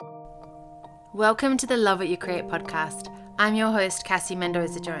Welcome to the Love What You Create podcast. I'm your host, Cassie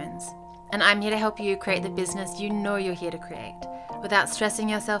Mendoza-Jones, and I'm here to help you create the business you know you're here to create without stressing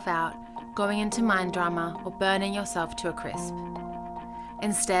yourself out, going into mind drama, or burning yourself to a crisp.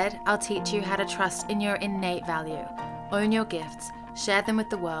 Instead, I'll teach you how to trust in your innate value, own your gifts, share them with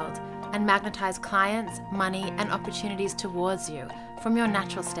the world, and magnetize clients, money, and opportunities towards you from your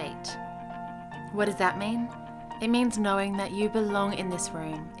natural state. What does that mean? It means knowing that you belong in this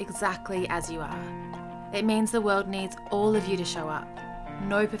room exactly as you are. It means the world needs all of you to show up.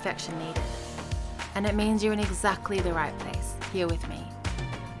 No perfection needed. And it means you're in exactly the right place, here with me.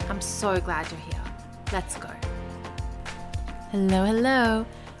 I'm so glad you're here. Let's go. Hello.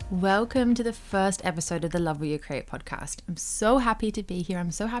 Welcome to the first episode of the Love What You Create podcast. I'm so happy to be here. I'm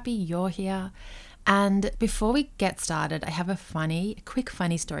so happy you're here. And before we get started, I have a quick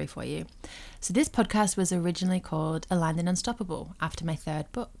funny story for you. So this podcast was originally called Aligned and Unstoppable after my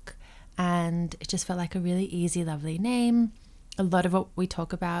third book. And it just felt like a really easy, lovely name. A lot of what I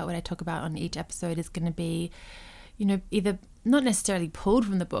talk about on each episode is going to be, either not necessarily pulled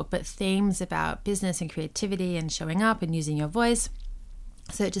from the book, but themes about business and creativity and showing up and using your voice.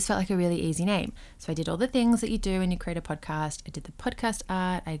 So it just felt like a really easy name. So I did all the things that you do when you create a podcast. I did the podcast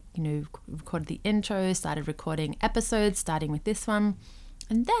art. I, recorded the intro, started recording episodes, starting with this one.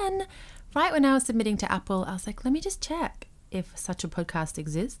 And then right when I was submitting to Apple, I was like, let me just check if such a podcast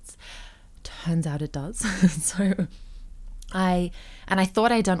exists. Turns out it does. So I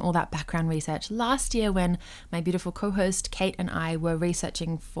thought I'd done all that background research last year when my beautiful co-host Kate and I were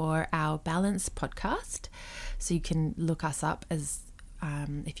researching for our Balance podcast. So you can look us up as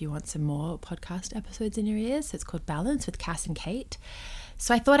if you want some more podcast episodes in your ears. So it's called Balance with Cass and Kate.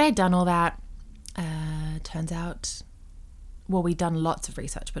 So I thought I'd done all that. Turns out, we'd done lots of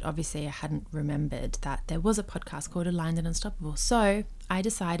research, but obviously I hadn't remembered that there was a podcast called Aligned and Unstoppable. So I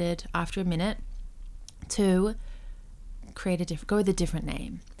decided after a minute to go with a different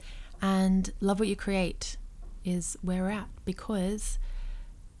name. And Love What You Create is where we're at, because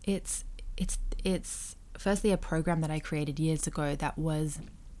it's firstly a program that I created years ago that was,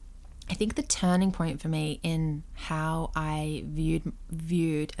 I think, the turning point for me in how I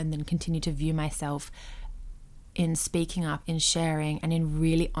viewed and then continue to view myself in speaking up, in sharing, and in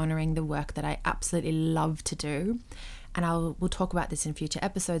really honoring the work that I absolutely love to do. And we'll talk about this in future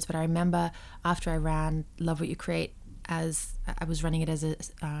episodes, but I remember after I ran Love What You Create, as I was running it as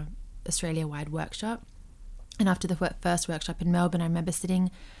a Australia-wide workshop, and after the first workshop in Melbourne, I remember sitting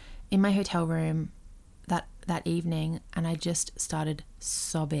in my hotel room that evening, and I just started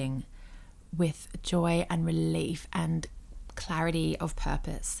sobbing with joy and relief and clarity of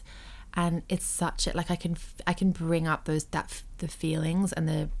purpose. And it's such a, like, I can bring up the feelings,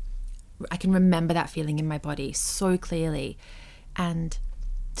 and I can remember that feeling in my body so clearly. And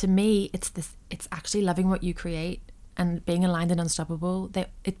to me, it's actually loving what you create and being aligned and unstoppable. They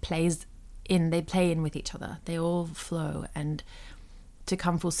play in with each other. They all flow. And to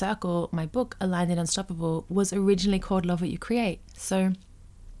come full circle, my book Aligned and Unstoppable was originally called Love What You Create. So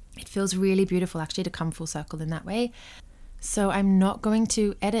it feels really beautiful actually to come full circle in that way. So I'm not going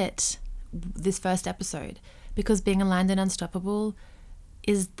to edit this first episode, because being aligned and unstoppable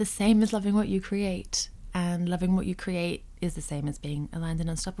is the same as loving what you create, and loving what you create is the same as being aligned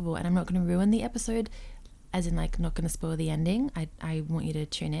and unstoppable. And I'm not going to ruin the episode, as in like not going to spoil the ending. I want you to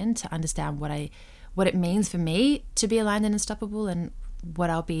tune in to understand what it means for me to be aligned and unstoppable, and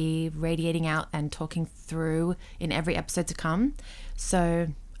what I'll be radiating out and talking through in every episode to come. So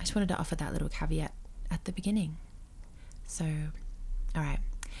I just wanted to offer that little caveat at the beginning. So, all right,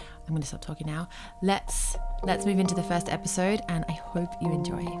 I'm going to stop talking now. Let's move into the first episode, and I hope you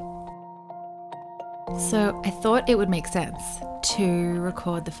enjoy. So I thought it would make sense to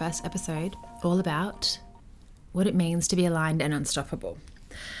record the first episode all about what it means to be aligned and unstoppable.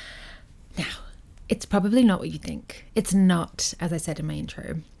 Now, it's probably not what you think. It's not, as I said in my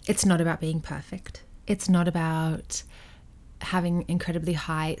intro, it's not about being perfect. It's not about having incredibly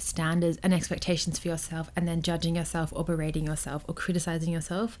high standards and expectations for yourself and then judging yourself or berating yourself or criticizing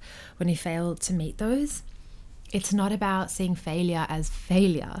yourself when you fail to meet those. It's not about seeing failure as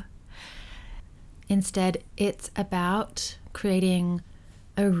failure. Instead, it's about creating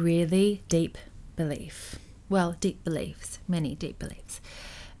a really deep belief. Well, deep beliefs, many deep beliefs.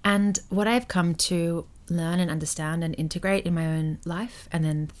 And what I've come to learn and understand and integrate in my own life, and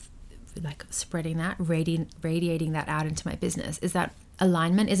then like spreading that, radiating that out into my business, is that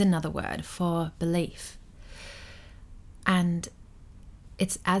alignment is another word for belief. And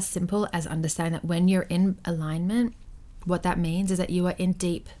it's as simple as understanding that when you're in alignment, what that means is that you are in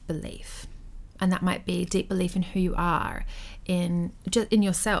deep belief. And that might be deep belief in who you are, in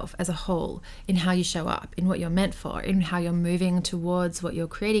yourself as a whole, in how you show up, in what you're meant for, in how you're moving towards what you're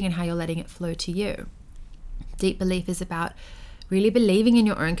creating and how you're letting it flow to you. Deep belief is about really believing in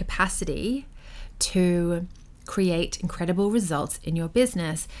your own capacity to create incredible results in your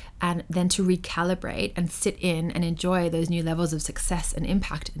business, and then to recalibrate and sit in and enjoy those new levels of success and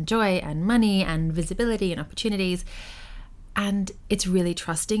impact and joy and money and visibility and opportunities. And it's really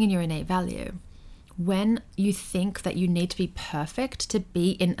trusting in your innate value. When you think that you need to be perfect to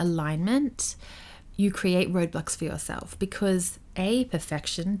be in alignment, you create roadblocks for yourself, because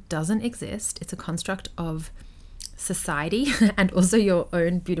perfection doesn't exist. It's a construct of society and also your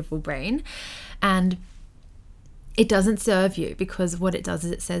own beautiful brain. And it doesn't serve you, because what it does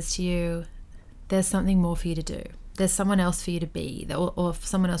is it says to you, there's something more for you to do. There's someone else for you to be, or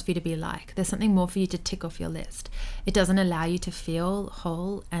someone else for you to be like. There's something more for you to tick off your list. It doesn't allow you to feel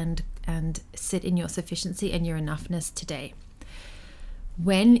whole and sit in your sufficiency and your enoughness today.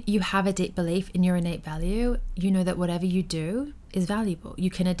 When you have a deep belief in your innate value, you know that whatever you do is valuable. You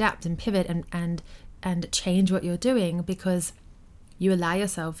can adapt and pivot and change what you're doing, because you allow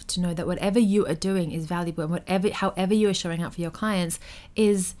yourself to know that whatever you are doing is valuable, and however you are showing up for your clients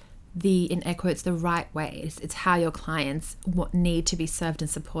is in air quotes, the right way. It's how your clients need to be served and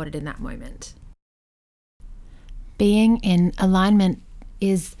supported in that moment. Being in alignment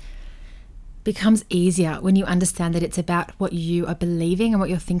becomes easier when you understand that it's about what you are believing and what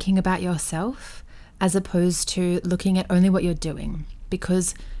you're thinking about yourself, as opposed to looking at only what you're doing,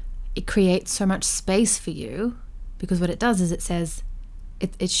 because it creates so much space for you. Because what it does is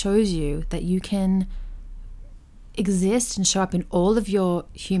it shows you that you can exist and show up in all of your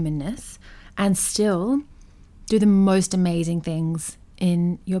humanness and still do the most amazing things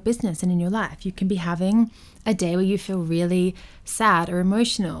in your business and in your life. You can be having a day where you feel really sad or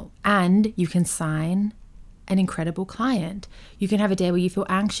emotional, and you can sign an incredible client. You can have a day where you feel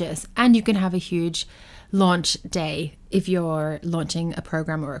anxious, and you can have a huge launch day if you're launching a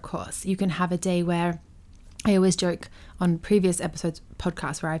program or a course. You can have a day where, I always joke on previous episodes,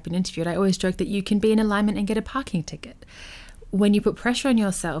 podcasts where I've been interviewed, I always joke that you can be in alignment and get a parking ticket. When you put pressure on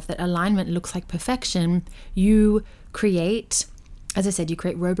yourself that alignment looks like perfection, you create, as I said, you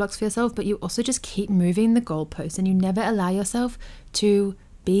create roadblocks for yourself, but you also just keep moving the goalposts, and you never allow yourself to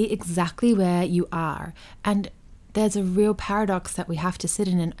be exactly where you are. And there's a real paradox that we have to sit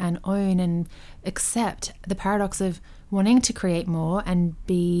in and own and accept, the paradox of wanting to create more and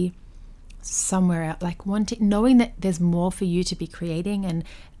be somewhere out, like knowing that there's more for you to be creating,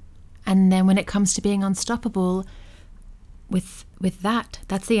 and then when it comes to being unstoppable with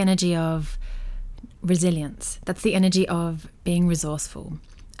that's the energy of resilience. That's the energy of being resourceful,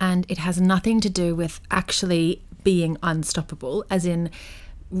 and it has nothing to do with actually being unstoppable, as in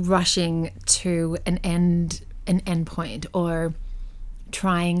rushing to an end point or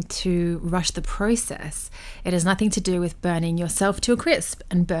trying to rush the process. It has nothing to do with burning yourself to a crisp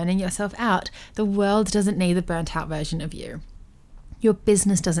and burning yourself out. The world doesn't need the burnt out version of you. Your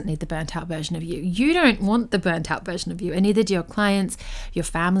business doesn't need the burnt out version of you. You don't want the burnt out version of you, and neither do your clients, your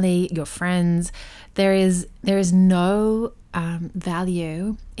family, your friends. There is no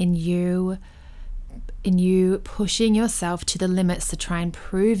value in you pushing yourself to the limits to try and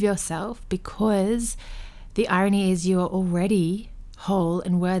prove yourself, because the irony is you are already whole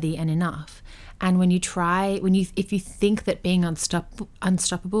and worthy and enough. And if you think that being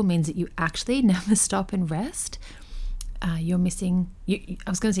unstoppable means that you actually never stop and rest, you're missing. I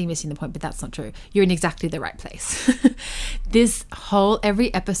was going to say missing the point, but that's not true. You're in exactly the right place.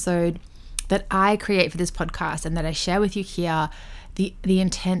 Every episode that I create for this podcast and that I share with you here, the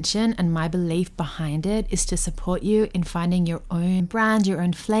intention and my belief behind it is to support you in finding your own brand, your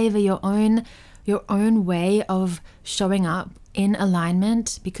own flavor, your own way of showing up in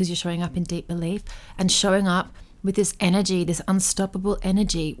alignment, because you're showing up in deep belief and showing up with this energy, this unstoppable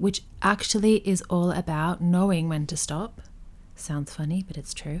energy, which actually is all about knowing when to stop. Sounds funny, but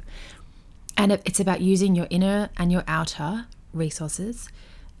it's true. And it's about using your inner and your outer resources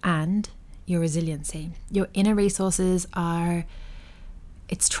and your resiliency. Your inner resources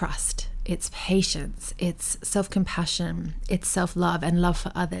it's trust, it's patience, it's self-compassion, it's self-love and love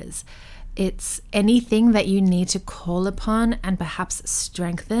for others. It's anything that you need to call upon and perhaps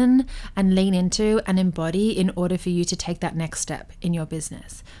strengthen and lean into and embody in order for you to take that next step in your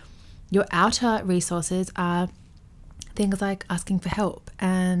business. Your outer resources are things like asking for help,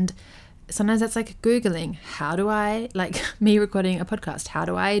 and sometimes that's like Googling, how do I, like me recording a podcast, how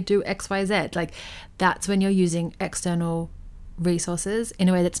do I do XYZ? Like that's when you're using external resources in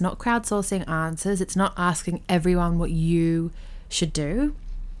a way that's not crowdsourcing answers. It's not asking everyone what you should do.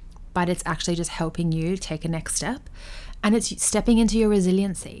 but it's actually just helping you take a next step. And it's stepping into your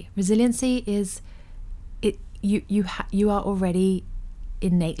resiliency. Resiliency is you are already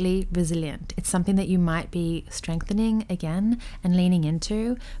innately resilient. It's something that you might be strengthening again and leaning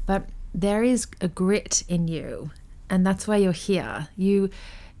into, but there is a grit in you, and that's why you're here. You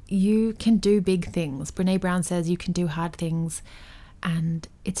can do big things. Brené Brown says you can do hard things, and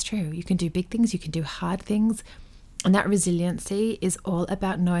it's true. You can do big things, you can do hard things. And that resiliency is all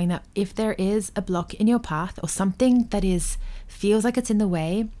about knowing that if there is a block in your path or something that feels like it's in the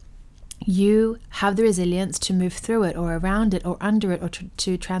way, you have the resilience to move through it or around it or under it or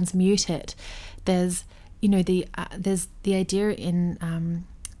to transmute it. There's, there's the idea in,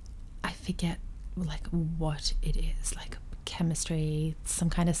 I forget like what it is, like chemistry, some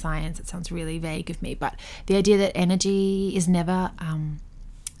kind of science. It sounds really vague of me, but the idea that energy is never,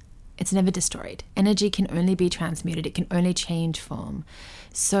 it's never destroyed. Energy can only be transmuted. It can only change form.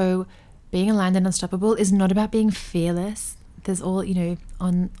 So being aligned and unstoppable is not about being fearless. There's all,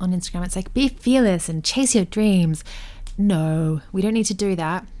 on Instagram, it's like, be fearless and chase your dreams. No, we don't need to do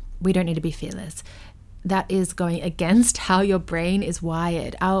that. We don't need to be fearless. That is going against how your brain is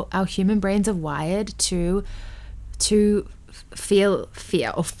wired. Our human brains are wired to feel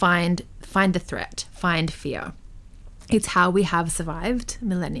fear or find the threat, find fear. It's how we have survived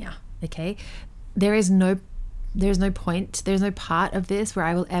millennia. Okay, there's no point, there's no part of this where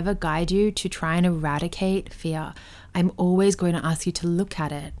I will ever guide you to try and eradicate fear. I'm always going to ask you to look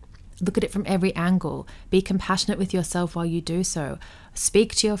at it from every angle. Be compassionate with yourself while you do so.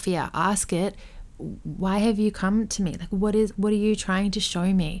 Speak to your fear. Ask it, why have you come to me? Like, what are you trying to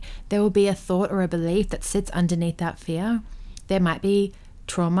show me? There will be a thought or a belief that sits underneath that fear. There might be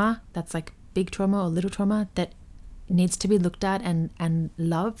trauma that's like big trauma or little trauma that needs to be looked at and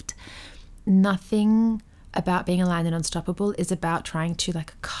loved. Nothing about being aligned and unstoppable is about trying to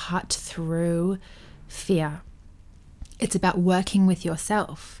like cut through fear. It's about working with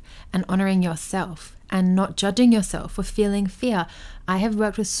yourself and honoring yourself and not judging yourself for feeling fear. I have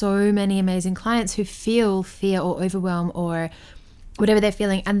worked with so many amazing clients who feel fear or overwhelm or whatever they're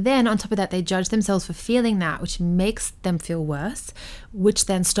feeling. And then on top of that, they judge themselves for feeling that, which makes them feel worse, which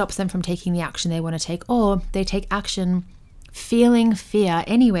then stops them from taking the action they want to take, or they take action feeling fear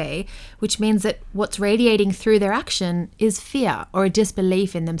anyway, which means that what's radiating through their action is fear or a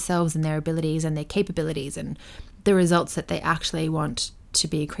disbelief in themselves and their abilities and their capabilities and the results that they actually want to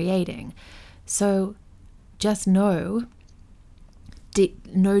be creating. So just know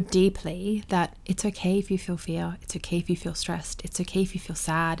deeply that it's okay if you feel fear. It's okay if you feel stressed. It's okay if you feel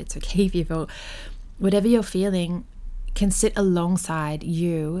sad. It's okay if you feel whatever you're feeling can sit alongside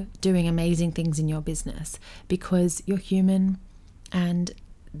you doing amazing things in your business, because you're human and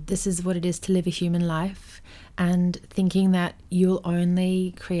this is what it is to live a human life. And thinking that you'll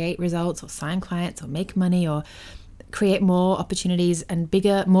only create results or sign clients or make money or create more opportunities and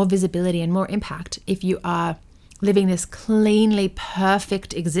more visibility and more impact if you are living this cleanly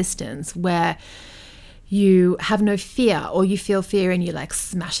perfect existence where you have no fear or you feel fear and you like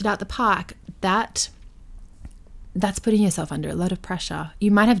smash it out the park, that's putting yourself under a lot of pressure.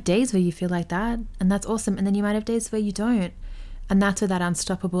 You might have days where you feel like that, and that's awesome. And then you might have days where you don't. And that's where that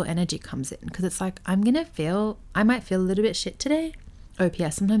unstoppable energy comes in, because it's like, I might feel a little bit shit today. Oh,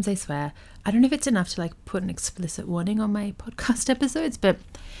 P.S. sometimes I swear. I don't know if it's enough to like put an explicit warning on my podcast episodes, but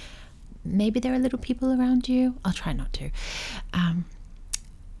maybe there are little people around you. I'll try not to.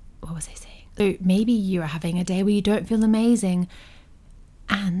 What was I saying? So maybe you are having a day where you don't feel amazing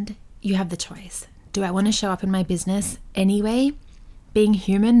and you have the choice. Do I want to show up in my business anyway, being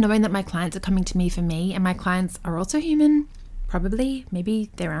human, knowing that my clients are coming to me for me and my clients are also human? Probably, maybe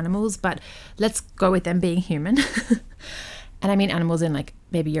they're animals, but let's go with them being human. And I mean animals in like,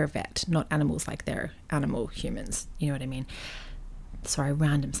 maybe you're a vet, not animals like they're animal humans. You know what I mean? Sorry,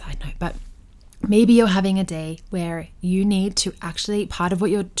 random side note, but maybe you're having a day where you need to actually, part of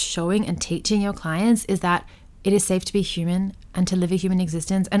what you're showing and teaching your clients is that it is safe to be human and to live a human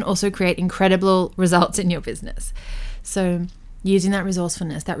existence and also create incredible results in your business. So using that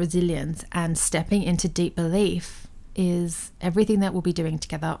resourcefulness, that resilience, and stepping into deep belief is everything that we'll be doing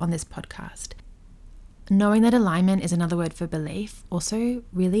together on this podcast. Knowing that alignment is another word for belief also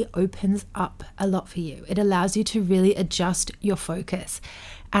really opens up a lot for you. It allows you to really adjust your focus.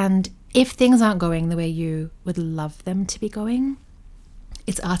 And if things aren't going the way you would love them to be going,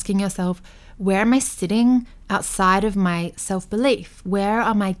 it's asking yourself, where am I sitting outside of my self-belief? Where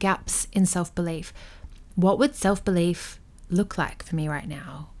are my gaps in self-belief? What would self-belief look like for me right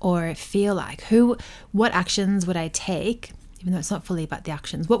now, or feel like? What actions would I take, even though it's not fully about the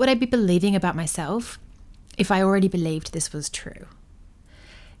actions? What would I be believing about myself if I already believed this was true?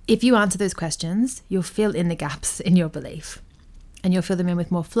 If you answer those questions, you'll fill in the gaps in your belief, and you'll fill them in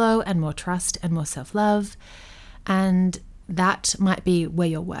with more flow and more trust and more self-love. And that might be where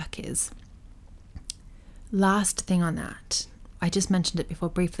your work is. Last thing on that, I just mentioned it before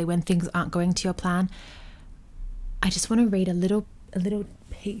briefly, when things aren't going to your plan, I just want to read a little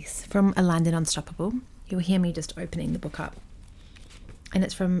piece from Aligned and Unstoppable. You'll hear me just opening the book up. And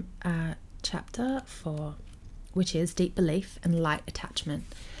it's from chapter 4, which is Deep Belief and Light Attachment.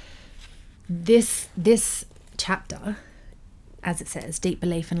 This chapter, as it says, Deep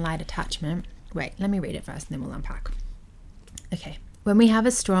Belief and Light Attachment. Wait, let me read it first and then we'll unpack. Okay. When we have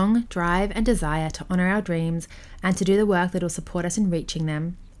a strong drive and desire to honor our dreams and to do the work that will support us in reaching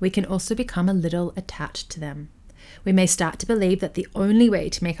them, we can also become a little attached to them. We may start to believe that the only way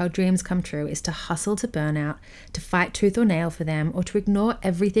to make our dreams come true is to hustle to burnout, to fight tooth or nail for them, or to ignore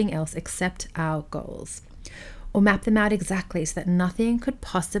everything else except our goals. Or map them out exactly so that nothing could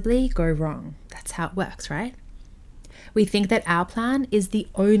possibly go wrong. That's how it works, right? We think that our plan is the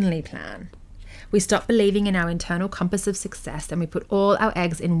only plan. We stop believing in our internal compass of success and we put all our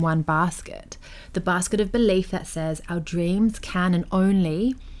eggs in one basket. The basket of belief that says our dreams can and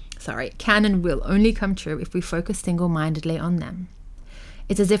will only come true if we focus single-mindedly on them.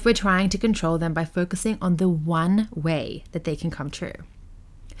 It's as if we're trying to control them by focusing on the one way that they can come true.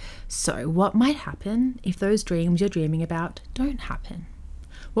 So what might happen if those dreams you're dreaming about don't happen?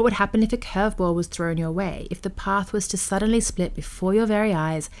 What would happen if a curveball was thrown your way, if the path was to suddenly split before your very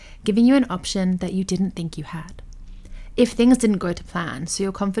eyes, giving you an option that you didn't think you had? If things didn't go to plan, so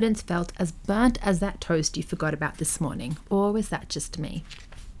your confidence felt as burnt as that toast you forgot about this morning, or was that just me?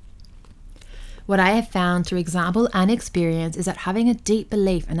 What I have found through example and experience is that having a deep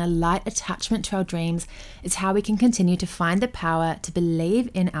belief and a light attachment to our dreams is how we can continue to find the power to believe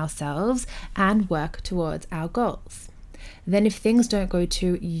in ourselves and work towards our goals. Then if things don't go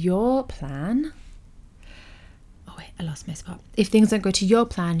to your plan, If things don't go to your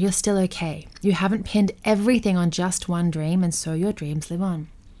plan, you're still okay. You haven't pinned everything on just one dream, and so your dreams live on.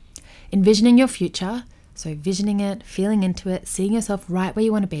 Envisioning your future, so visioning it, feeling into it, seeing yourself right where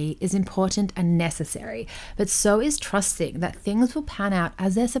you want to be is important and necessary, but so is trusting that things will pan out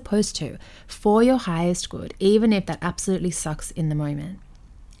as they're supposed to for your highest good, even if that absolutely sucks in the moment.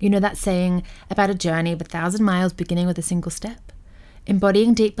 You know that saying about a journey of 1,000 miles beginning with a single step?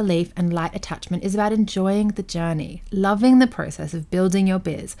 Embodying deep belief and light attachment is about enjoying the journey, loving the process of building your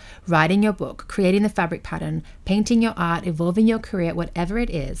biz, writing your book, creating the fabric pattern, painting your art, evolving your career, whatever it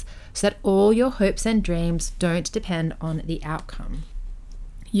is, so that all your hopes and dreams don't depend on the outcome.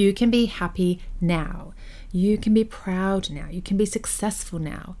 You can be happy now. You can be proud now. You can be successful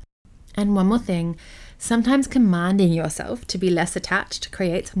now. And one more thing, sometimes commanding yourself to be less attached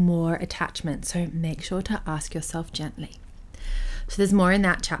creates more attachment. So make sure to ask yourself gently. So there's more in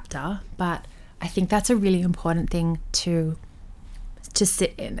that chapter, but I think that's a really important thing to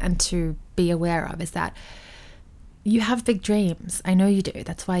sit in and to be aware of, is that you have big dreams. I know you do.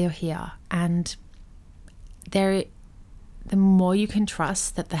 That's why you're here. And the more you can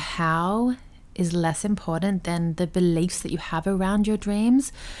trust that the how is less important than the beliefs that you have around your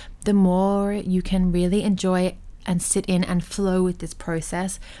dreams, the more you can really enjoy and sit in and flow with this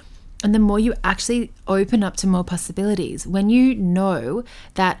process. And the more you actually open up to more possibilities. When you know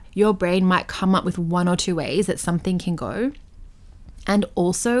that your brain might come up with one or two ways that something can go, and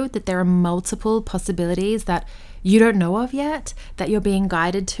also that there are multiple possibilities that you don't know of yet, that you're being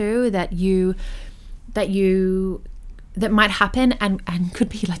guided to, that might happen and could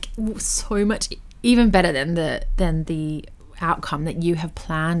be like so much even better than the outcome that you have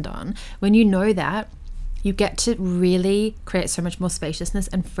planned on. When you know that, you get to really create so much more spaciousness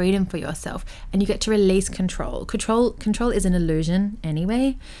and freedom for yourself, and you get to release control. Control is an illusion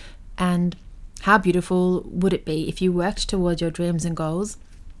anyway, and how beautiful would it be if you worked towards your dreams and goals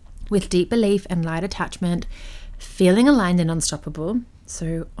with deep belief and light attachment, feeling aligned and unstoppable,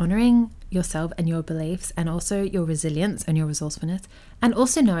 so honoring yourself and your beliefs, and also your resilience and your resourcefulness, and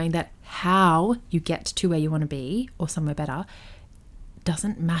also knowing that how you get to where you want to be or somewhere better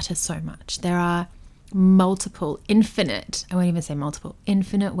doesn't matter so much. There are infinite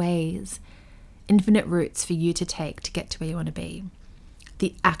ways, infinite routes for you to take to get to where you want to be.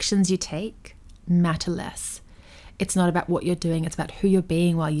 The actions you take matter less. It's not about what you're doing, it's about who you're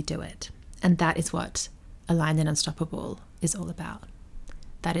being while you do it. And that is what Aligned and Unstoppable is all about.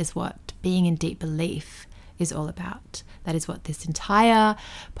 That is what being in deep belief is all about. That is what this entire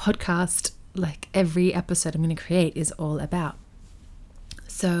podcast, like every episode I'm going to create, is all about.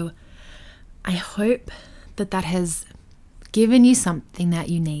 So I hope that has given you something that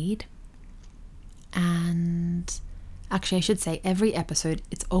you need. And Actually, I should say every episode,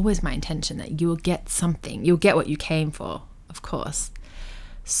 it's always my intention that you will get something. You'll get what you came for, of course.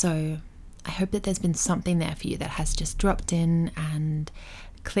 So I hope that there's been something there for you that has just dropped in and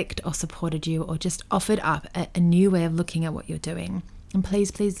clicked or supported you or just offered up a new way of looking at what you're doing. And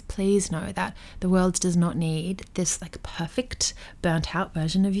please, please, please know that the world does not need this like perfect burnt out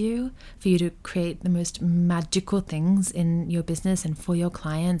version of you for you to create the most magical things in your business and for your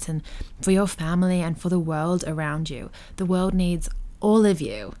clients and for your family and for the world around you. The world needs all of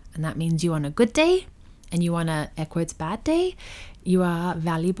you. And that means you on a good day and you on a air quotes bad day. You are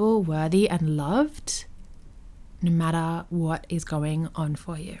valuable, worthy, and loved no matter what is going on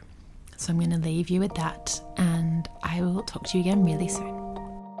for you. So I'm going to leave you with that, and I will talk to you again really soon.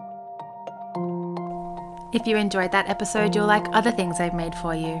 If you enjoyed that episode, you'll like other things I've made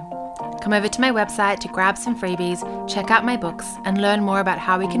for you. Come over to my website to grab some freebies, check out my books, and learn more about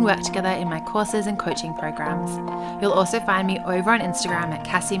how we can work together in my courses and coaching programs. You'll also find me over on Instagram at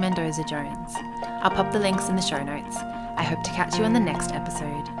Cassie Mendoza Jones. I'll pop the links in the show notes. I hope to catch you on the next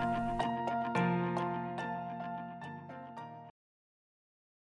episode.